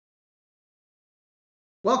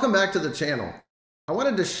Welcome back to the channel. I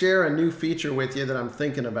wanted to share a new feature with you that I'm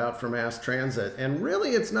thinking about for MassTransit. And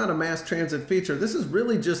really, it's not a MassTransit feature. This is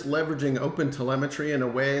really just leveraging open telemetry in a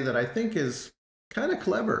way that I think is kind of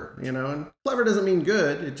clever, and clever doesn't mean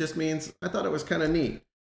good. It just means I thought it was kind of neat.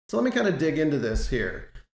 So let me kind of dig into this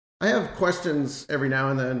here. I have questions every now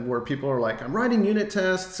and then where people are like, I'm writing unit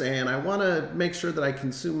tests and I want to make sure that I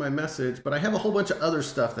consume my message, but I have a whole bunch of other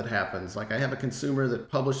stuff that happens. Like I have a consumer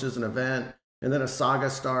that publishes an event, and then a saga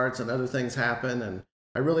starts and other things happen, and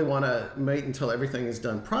I really want to wait until everything is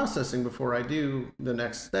done processing before I do the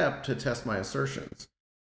next step to test my assertions.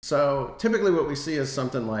 So typically what we see is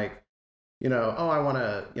something like, oh, I want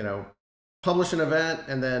to, publish an event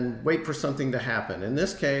and then wait for something to happen. In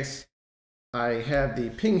this case, I have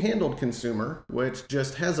the ping handled consumer, which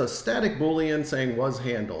just has a static Boolean saying was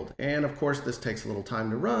handled. And of course, this takes a little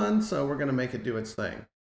time to run, so we're going to make it do its thing.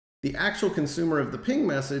 The actual consumer of the ping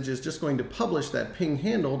message is just going to publish that ping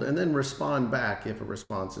handled and then respond back if a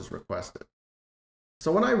response is requested.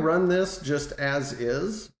 So when I run this just as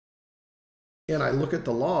is, and I look at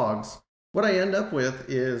the logs, what I end up with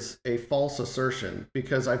is a false assertion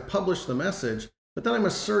because I published the message, but then I'm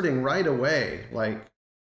asserting right away, like,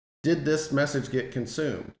 did this message get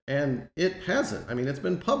consumed? And it hasn't. I mean, it's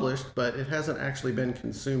been published, but it hasn't actually been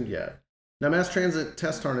consumed yet. Now, MassTransit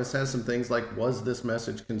Test Harness has some things like, was this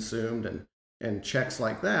message consumed, and checks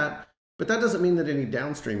like that, but that doesn't mean that any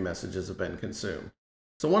downstream messages have been consumed.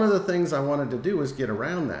 So one of the things I wanted to do was get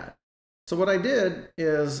around that. So what I did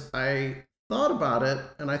is I thought about it,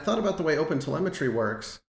 and I thought about the way OpenTelemetry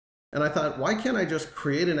works, and I thought, why can't I just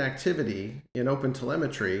create an activity in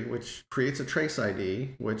OpenTelemetry, which creates a trace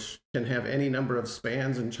ID, which can have any number of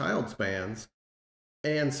spans and child spans.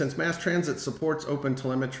 And since MassTransit supports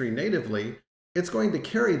OpenTelemetry natively, it's going to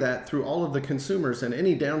carry that through all of the consumers and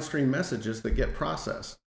any downstream messages that get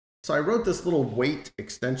processed. So I wrote this little wait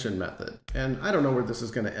extension method, and I don't know where this is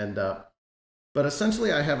going to end up, but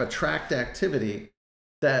essentially I have a tracked activity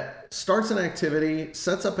that starts an activity,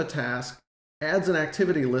 sets up a task, adds an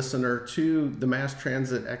activity listener to the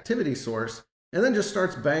MassTransit activity source, and then just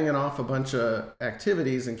starts banging off a bunch of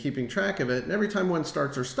activities and keeping track of it. And every time one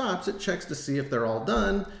starts or stops, it checks to see if they're all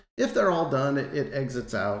done. If they're all done, it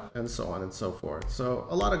exits out, and so on and so forth. So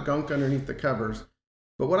a lot of gunk underneath the covers.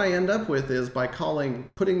 But what I end up with is by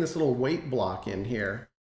putting this little wait block in here,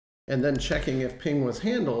 and then checking if ping was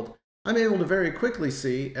handled, I'm able to very quickly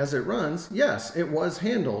see as it runs, yes, it was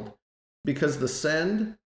handled, because the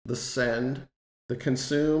send, the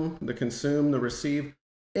consume, the receive,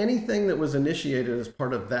 anything that was initiated as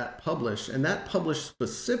part of that publish, and that publish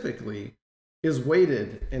specifically, is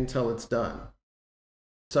weighted until it's done.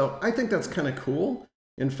 So I think that's kind of cool.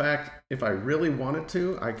 In fact, if I really wanted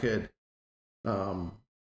to, I could, run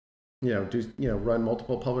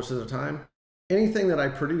multiple publishes at a time. Anything that I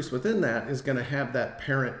produce within that is going to have that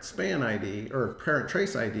parent span ID or parent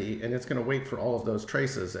trace ID, and it's going to wait for all of those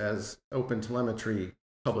traces as OpenTelemetry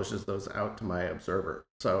publishes those out to my observer.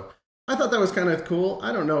 So I thought that was kind of cool.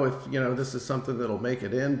 I don't know if this is something that'll make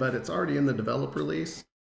it in, but it's already in the develop release.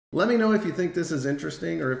 Let me know if you think this is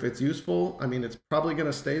interesting or if it's useful. I mean, it's probably going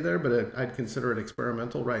to stay there, but I'd consider it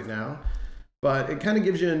experimental right now. But it kind of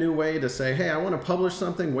gives you a new way to say, hey, I want to publish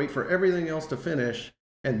something, wait for everything else to finish,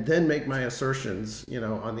 and then make my assertions,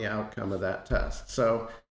 on the outcome of that test. So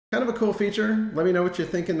kind of a cool feature. Let me know what you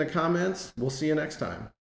think in the comments. We'll see you next time.